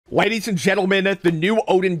Ladies and gentlemen, the new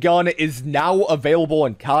ODEN gun is now available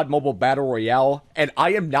in COD Mobile Battle Royale, and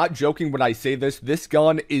I am not joking when I say this. This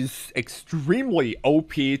gun is extremely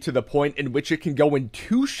OP to the point in which it can go and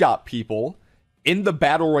two-shot people in the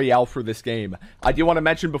Battle Royale for this game. I do want to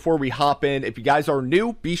mention before we hop in, if you guys are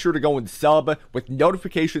new, be sure to go and sub with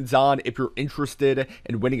notifications on if you're interested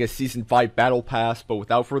in winning a Season 5 Battle Pass. But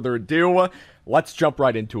without further ado, let's jump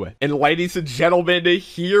right into it. And ladies and gentlemen,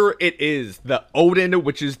 here it is, the ODEN,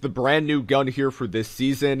 which is the brand new gun here for this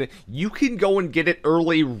season. You can go and get it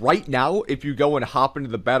early right now if you go and hop into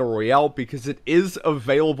the Battle Royale, because it is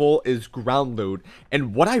available as ground loot.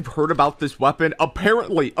 And what I've heard about this weapon,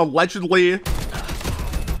 apparently, allegedly,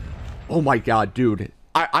 oh my god, dude.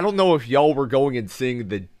 I don't know if y'all were going and seeing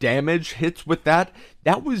the damage hits with that.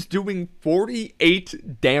 That was doing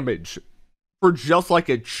 48 damage for just like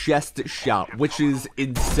a chest shot, which is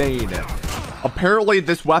insane. Apparently,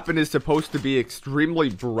 this weapon is supposed to be extremely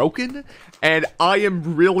broken, and I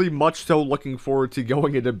am really much so looking forward to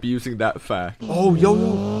going and abusing that fact. Oh, yo,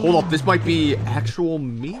 hold up. This might be actual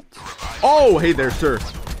meat? Oh, hey there, sir.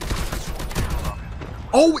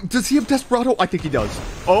 Oh, does he have Desperado? I think he does.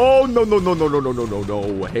 Oh, no.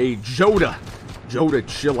 Hey, Joda,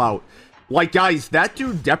 chill out. Like, guys, that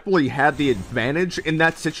dude definitely had the advantage in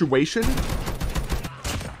that situation.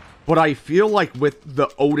 But I feel like with the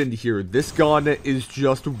ODEN here, this gun is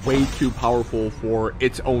just way too powerful for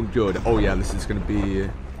its own good. Oh, yeah, this is going to be...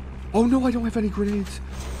 Oh, no, I don't have any grenades.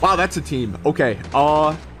 Wow, that's a team. Okay,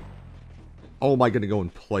 how am I going to go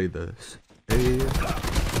and play this? Hey.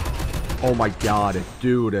 Oh my god,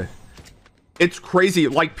 dude. It's crazy.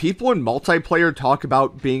 Like, people in multiplayer talk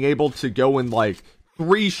about being able to go and, like,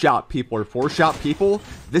 3-shot people or 4-shot people.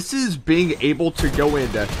 This is being able to go in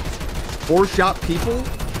 4-shot people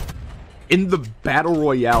in the Battle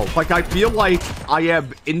Royale. Like, I feel like I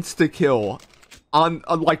have insta-kill on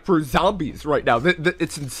like, for zombies right now.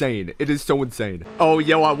 It's insane. It is so insane. Oh,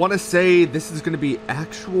 yo, I want to say this is going to be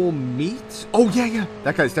actual meat. Oh, yeah.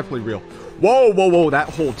 That guy's definitely real. Whoa. That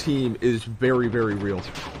whole team is very, very real.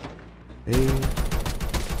 Hey.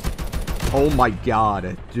 Oh, my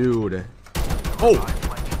God, dude. Oh.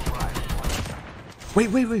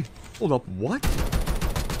 Wait. Hold up. What?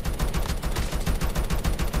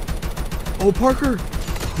 Oh, Parker.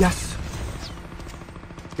 Yes.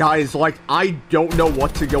 Guys, like, I don't know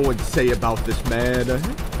what to go and say about this, man.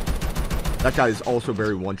 That guy is also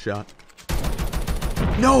very one-shot.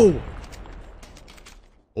 No!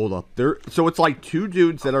 Hold up. So it's like 2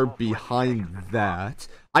 dudes that are behind that.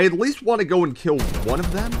 I at least want to go and kill one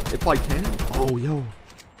of them, if I can. Oh, yo.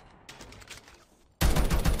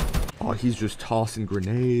 Oh, he's just tossing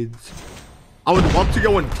grenades. I would love to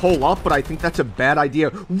go and pull up, but I think that's a bad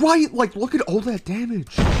idea. Right, like, look at all that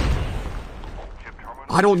damage.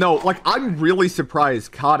 I don't know. Like, I'm really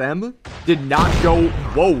surprised COD M did not go...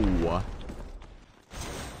 Whoa.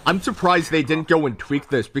 I'm surprised they didn't go and tweak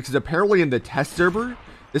this, because apparently in the test server,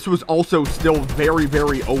 this was also still very,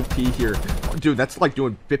 very OP here. Dude, that's like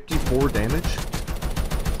doing 54 damage.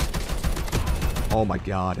 Oh my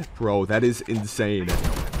god, bro, that is insane.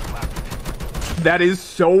 That is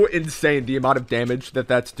so insane, the amount of damage that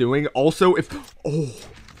that's doing. Also, if... Oh...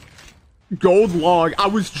 Gold log. I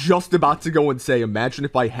was just about to go and say, imagine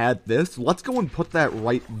if I had this. Let's go and put that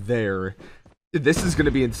right there. This is going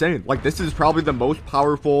to be insane. Like, this is probably the most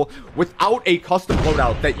powerful without a custom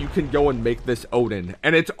loadout that you can go and make this ODEN.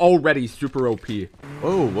 And it's already super OP.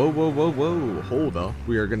 Whoa. Hold up.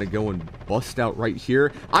 We are going to go and bust out right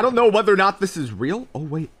here. I don't know whether or not this is real. Oh,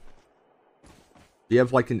 wait. Do you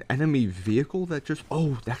have, like, an enemy vehicle that just...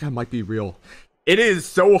 Oh, that guy might be real. It is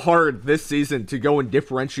so hard this season to go and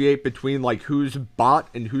differentiate between, like, who's bot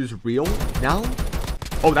and who's real now.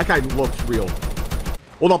 Oh, that guy looks real.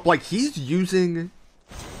 Hold up, like, he's using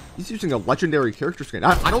a legendary character skin.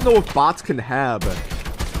 I don't know if bots can have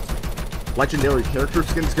legendary character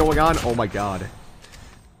skins going on. Oh my god.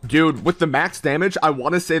 Dude, with the max damage, I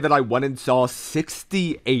want to say that I went and saw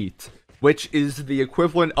 68, which is the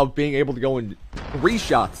equivalent of being able to go and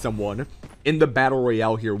 3-shot someone in the Battle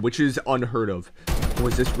Royale here, which is unheard of. Oh,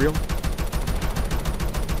 is this real?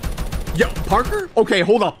 Yeah, Parker? Okay,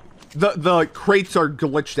 hold up. The crates are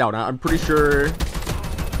glitched out. I'm pretty sure...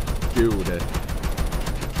 Dude.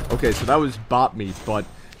 Okay, so that was bot meat, but...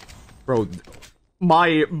 Bro,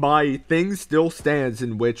 my thing still stands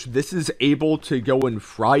in which this is able to go and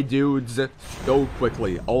fry dudes so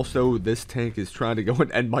quickly. Also, this tank is trying to go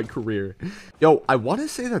and end my career. Yo, I want to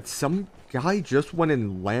say that some guy just went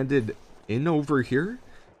and landed... in over here.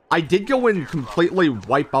 I did go and completely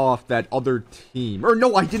wipe off that other team. Or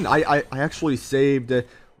no, I didn't. I actually saved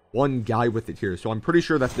one guy with it here. So I'm pretty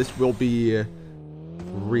sure that this will be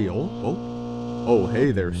Real. Oh. Oh,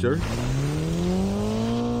 hey there, sir.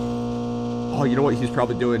 Oh, you know what? He's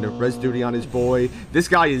probably doing res duty on his boy. This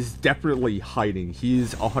guy is definitely hiding.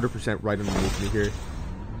 He's 100% right underneath me here.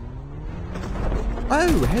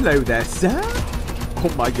 Oh, hello there, sir.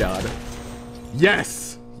 Oh my god.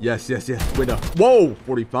 Yes. Yes, yes, yes. Winner. Whoa,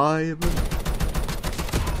 45.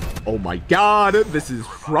 Oh my god. This is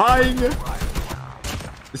frying.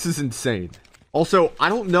 This is insane. Also, I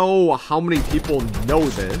don't know how many people know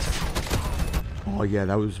this. Oh yeah,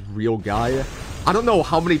 that was real guy. I don't know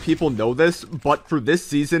how many people know this, but for this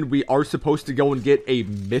season, we are supposed to go and get a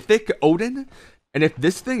mythic ODEN. And if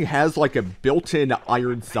this thing has like a built-in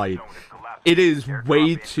iron sight, it is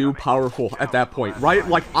way too powerful at that point, right?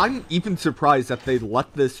 Like, I'm even surprised that they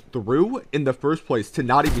let this through in the first place to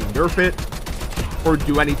not even nerf it or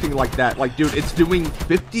do anything like that. Like, dude, it's doing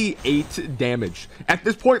 58 damage. At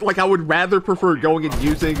this point, like, I would rather prefer going and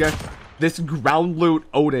using this ground loot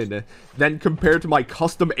ODEN than compared to my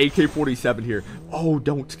custom AK-47 here. Oh,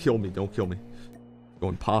 don't kill me. Don't kill me. Go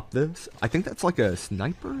and pop this. I think that's like a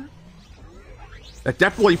sniper. That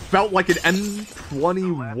definitely felt like an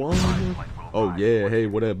M21. Oh, yeah. Hey,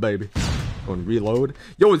 what up, baby? Go and reload.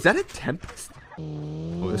 Yo, is that a Tempest?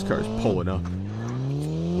 Oh, this car's pulling up.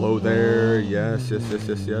 Low there. Yes, yes, yes,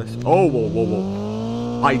 yes, yes. Oh, whoa, whoa,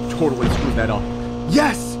 whoa. I totally screwed that up.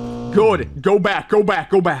 Yes! Good. Go back, go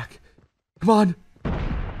back, go back. Come on.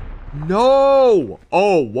 No!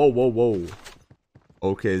 Oh, whoa, whoa, whoa.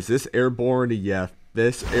 Okay, is this airborne? Yeah,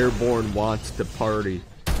 this airborne wants to party.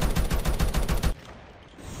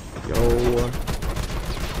 Yo.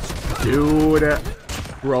 Dude.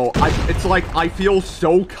 Bro, it's like I feel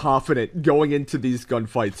so confident going into these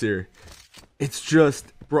gunfights here. It's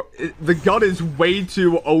just, bro, the gun is way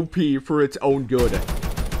too OP for its own good.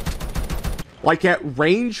 Like, at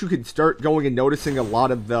range, you can start going and noticing a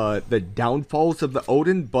lot of the downfalls of the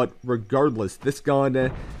ODEN, but regardless, this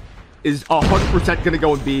gun is 100% going to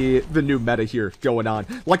go and be the new meta here going on.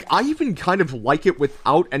 Like, I even kind of like it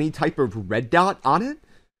without any type of red dot on it.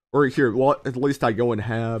 Or here, well, at least I go and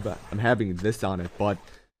I'm having this on it, but,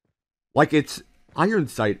 like, its iron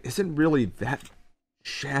sight isn't really that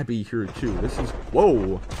shabby here, too. This is,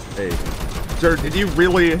 whoa. Hey, sir, did you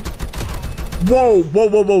really? Whoa, whoa,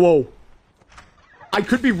 whoa, whoa, whoa. I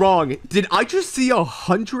could be wrong. Did I just see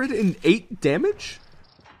 108 damage?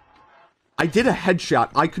 I did a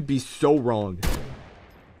headshot. I could be so wrong.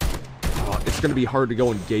 Oh, it's going to be hard to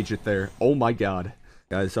go and gauge it there. Oh my god.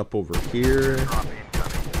 Guys up over here.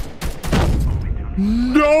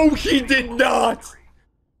 No, he did not.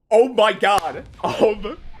 Oh my god.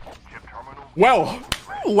 Well,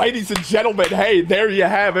 ladies and gentlemen, hey, there you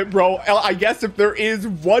have it, bro. I guess if there is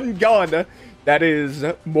one gun that is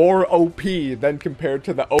more OP than compared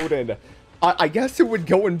to the ODEN, I guess it would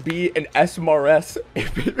go and be an SMRS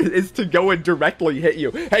if it is to go and directly hit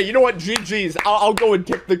you. Hey, you know what? GG's. I'll go and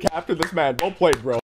tip the cap to this man. Well played, bro.